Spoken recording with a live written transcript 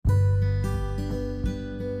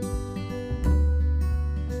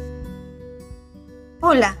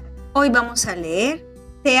Hola, hoy vamos a leer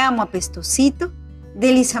Te amo, apestocito,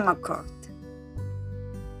 de McCourt.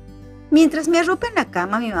 Mientras me arropa en la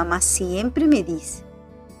cama, mi mamá siempre me dice: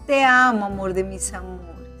 te amo, amor de mis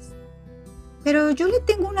amores. Pero yo le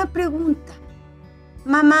tengo una pregunta.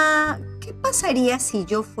 Mamá, ¿qué pasaría si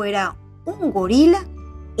yo fuera un gorila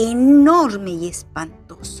enorme y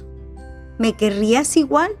espantoso? ¿Me querrías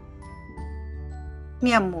igual?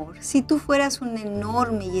 Mi amor, si tú fueras un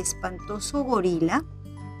enorme y espantoso gorila,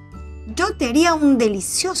 yo te haría un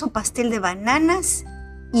delicioso pastel de bananas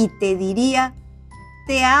y te diría: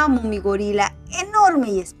 te amo, mi gorila enorme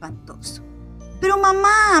y espantoso. Pero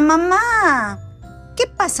mamá, ¿qué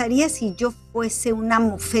pasaría si yo fuese una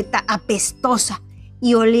mofeta apestosa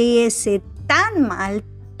y oliese tan mal,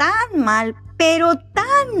 pero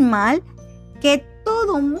tan mal, que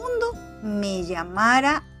todo mundo me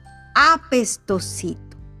llamara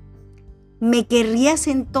apestocito? ¿Me querrías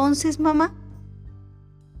entonces, mamá?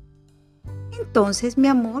 Entonces, mi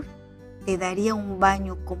amor, te daría un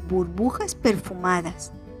baño con burbujas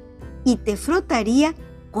perfumadas y te frotaría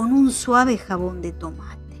con un suave jabón de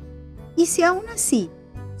tomate. Y si aún así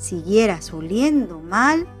siguieras oliendo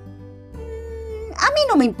mal, a mí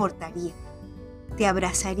no me importaría. Te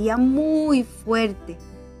abrazaría muy fuerte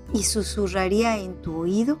y susurraría en tu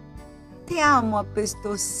oído: te amo,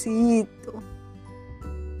 apestocito.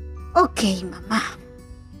 Ok,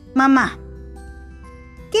 mamá,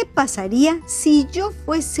 ¿qué pasaría si yo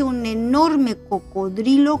fuese un enorme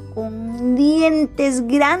cocodrilo con dientes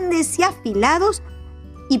grandes y afilados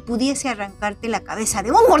y pudiese arrancarte la cabeza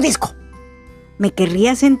de un mordisco? ¿Me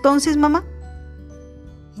querrías entonces, mamá?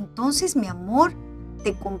 Entonces, mi amor,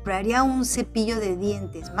 te compraría un cepillo de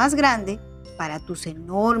dientes más grande para tus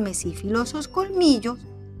enormes y filosos colmillos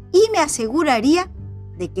y me aseguraría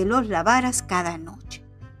de que los lavaras cada noche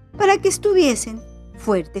para que estuviesen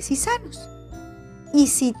fuertes y sanos. Y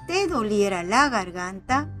si te doliera la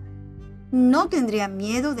garganta, no tendría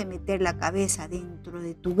miedo de meter la cabeza dentro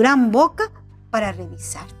de tu gran boca para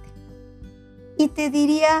revisarte. Y te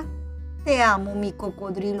diría: te amo, mi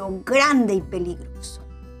cocodrilo grande y peligroso.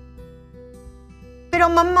 Pero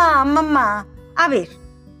mamá, a ver,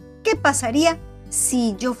 ¿qué pasaría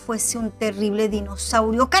si yo fuese un terrible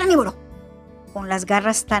dinosaurio carnívoro, con las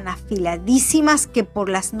garras tan afiladísimas que por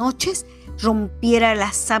las noches rompiera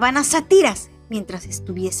las sábanas a tiras mientras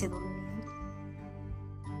estuviese durmiendo?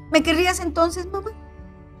 ¿Me querrías entonces, mamá?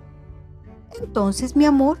 Entonces, mi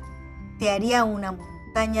amor, te haría una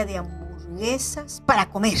montaña de hamburguesas para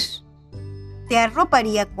comer. Te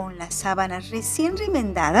arroparía con las sábanas recién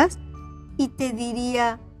remendadas y te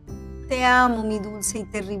diría: te amo, mi dulce y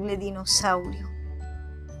terrible dinosaurio.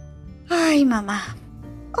 Ay, mamá.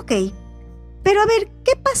 Ok, pero a ver,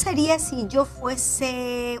 ¿qué pasaría si yo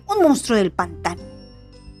fuese un monstruo del pantano?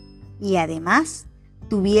 Y además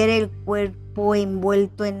tuviera el cuerpo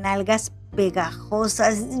envuelto en algas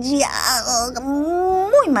pegajosas ya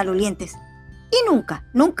muy malolientes. Y nunca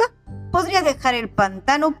podría dejar el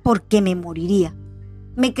pantano porque me moriría.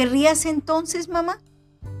 ¿Me querrías entonces, mamá?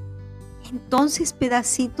 Entonces,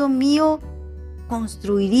 pedacito mío,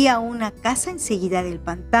 construiría una casa enseguida del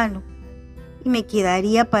pantano y me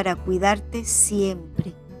quedaría para cuidarte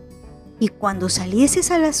siempre. Y cuando salieses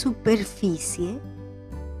a la superficie,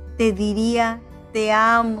 te diría: te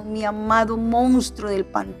amo, mi amado monstruo del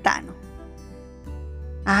pantano.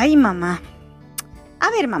 Ay, mamá.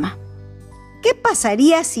 A ver, mamá, ¿qué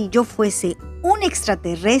pasaría si yo fuese un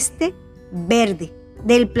extraterrestre verde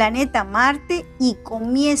del planeta Marte y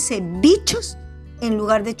comiese bichos en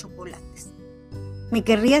lugar de chocolates? ¿Me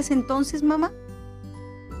querrías entonces, mamá?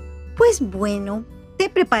 Pues bueno, te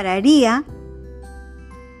prepararía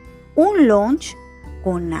un lunch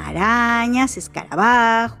con arañas,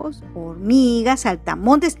 escarabajos, hormigas,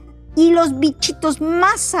 saltamontes y los bichitos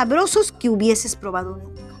más sabrosos que hubieses probado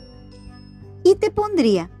nunca. Y te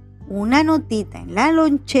pondría una notita en la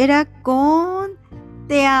lonchera con: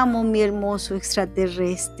 te amo, mi hermoso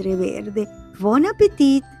extraterrestre verde. Bon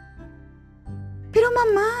appetit. Pero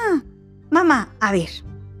mamá, a ver,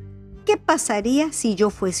 ¿qué pasaría si yo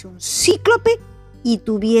fuese un cíclope y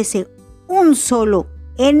tuviese un solo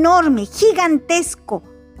enorme, gigantesco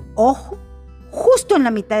ojo justo en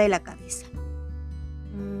la mitad de la cabeza?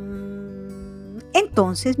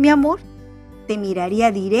 Entonces, mi amor, te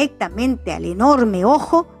miraría directamente al enorme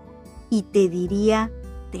ojo y te diría: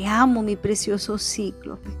 te amo, mi precioso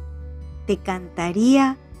cíclope. Te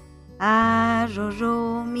cantaría: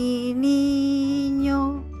 arroró mi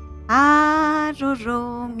niño,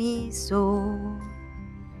 arroró mi sol,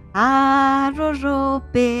 arroró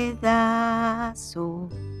pedazo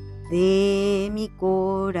de mi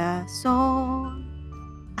corazón.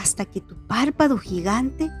 hasta que tu párpado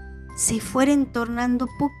gigante se fuera entornando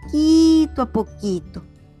poquito a poquito,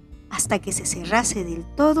 hasta que se cerrase del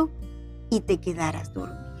todo y te quedaras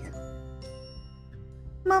dormido.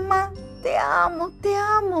 Mamá, te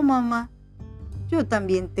amo, mamá. Yo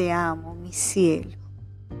también te amo, mi cielo.